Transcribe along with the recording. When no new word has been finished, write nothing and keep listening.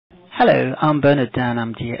Hello, I'm Bernard Dan.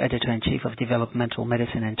 I'm the Editor-in-Chief of Developmental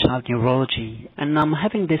Medicine and Child Neurology, and I'm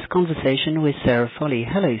having this conversation with Sarah Foley.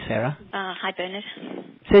 Hello, Sarah. Hi, Bernard.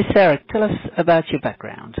 So, Sarah, tell us about your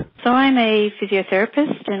background. So I'm a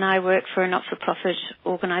physiotherapist and I work for a not-for-profit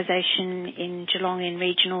organisation in Geelong in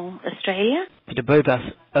regional Australia. The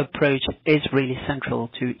Bobath approach is really central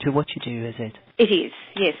to what you do, is it? It is,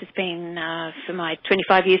 yes. It's been, for my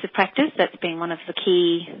 25 years of practice, that's been one of the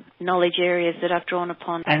key knowledge areas that I've drawn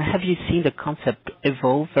upon. And have you seen the concept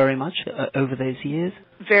evolve very much over those years?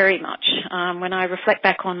 Very much. When I reflect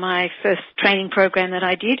back on my first training program that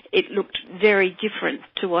I did, it looked very different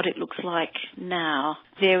to what it looks like now.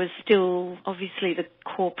 There was still obviously the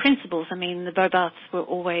core principles. I mean, the Bobaths were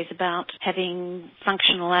always about having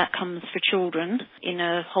functional outcomes for children in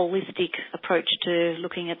a holistic approach to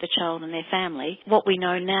looking at the child and their family. What we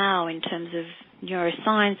know now in terms of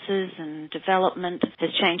neurosciences and development has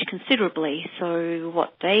changed considerably. So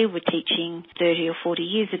what they were teaching 30 or 40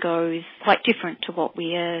 years ago is quite different to what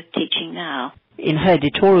we are teaching now. In her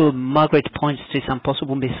editorial, Margaret points to some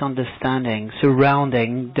possible misunderstanding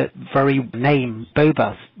surrounding the very name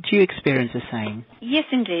Bobath. Do you experience the same? Yes,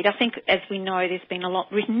 indeed. I think, as we know, there's been a lot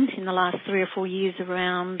written in the last 3 or 4 years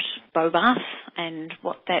around Bobath and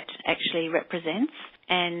what that actually represents,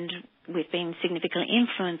 and we've been significantly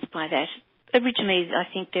influenced by that. Originally,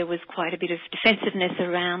 I think there was quite a bit of defensiveness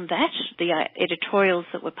around that, the editorials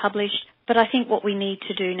that were published. But I think what we need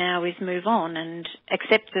to do now is move on and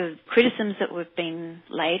accept the criticisms that have been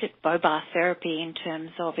laid at Bobath therapy in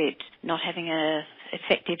terms of it not having a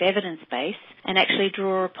effective evidence base, and actually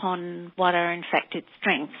draw upon what are in fact its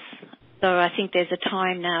strengths. So I think there's a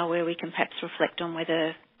time now where we can perhaps reflect on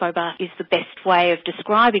whether Bobath is the best way of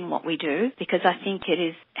describing what we do, because I think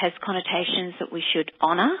it has connotations that we should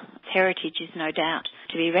honour. Its heritage is no doubt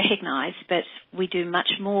to be recognised, but we do much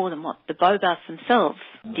more than what the Bobaths themselves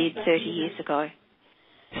did 30 years ago.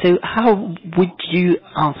 So how would you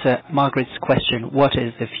answer Margaret's question, what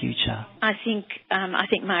is the future? I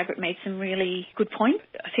think Margaret made some really good points.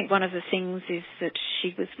 I think one of the things is that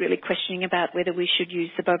she was really questioning about whether we should use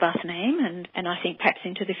the Bobath name, and I think perhaps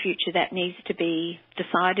into the future that needs to be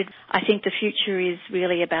decided. I think the future is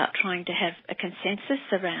really about trying to have a consensus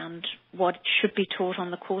around what should be taught on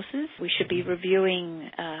the courses. We should be reviewing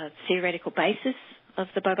a theoretical basis of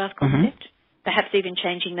the Bobath concept, perhaps even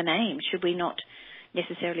changing the name. Should we not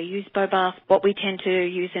necessarily use Bobath? What we tend to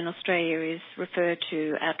use in Australia is refer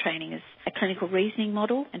to our training as a clinical reasoning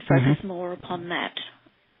model and focus more upon that.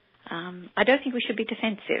 I don't think we should be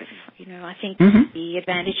defensive. I think the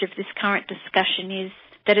advantage of this current discussion is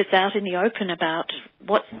that it's out in the open about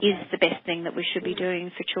what is the best thing that we should be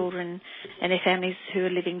doing for children and their families who are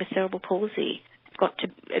living with cerebral palsy. We've got to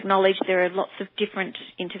acknowledge there are lots of different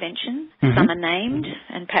interventions. Some are named,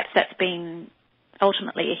 and perhaps that's been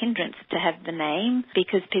ultimately a hindrance to have the name,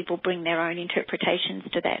 because people bring their own interpretations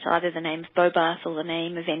to that, either the name of Bobath or the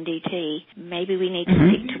name of NDT. Maybe we need to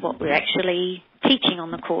stick to what we're actually teaching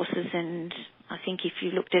on the courses, and I think if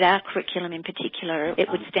you looked at our curriculum in particular, it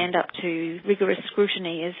would stand up to rigorous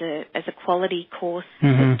scrutiny as a quality course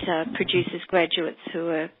that produces graduates who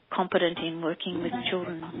are competent in working with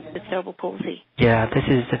children with cerebral palsy. Yeah, this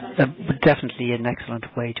is definitely an excellent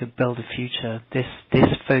way to build a future, this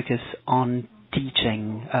focus on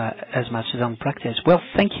teaching as much as on practice. Well,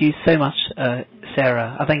 thank you so much,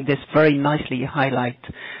 Sarah. I think this very nicely highlights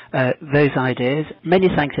those ideas. Many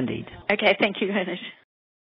thanks indeed. Okay, thank you, Bernard.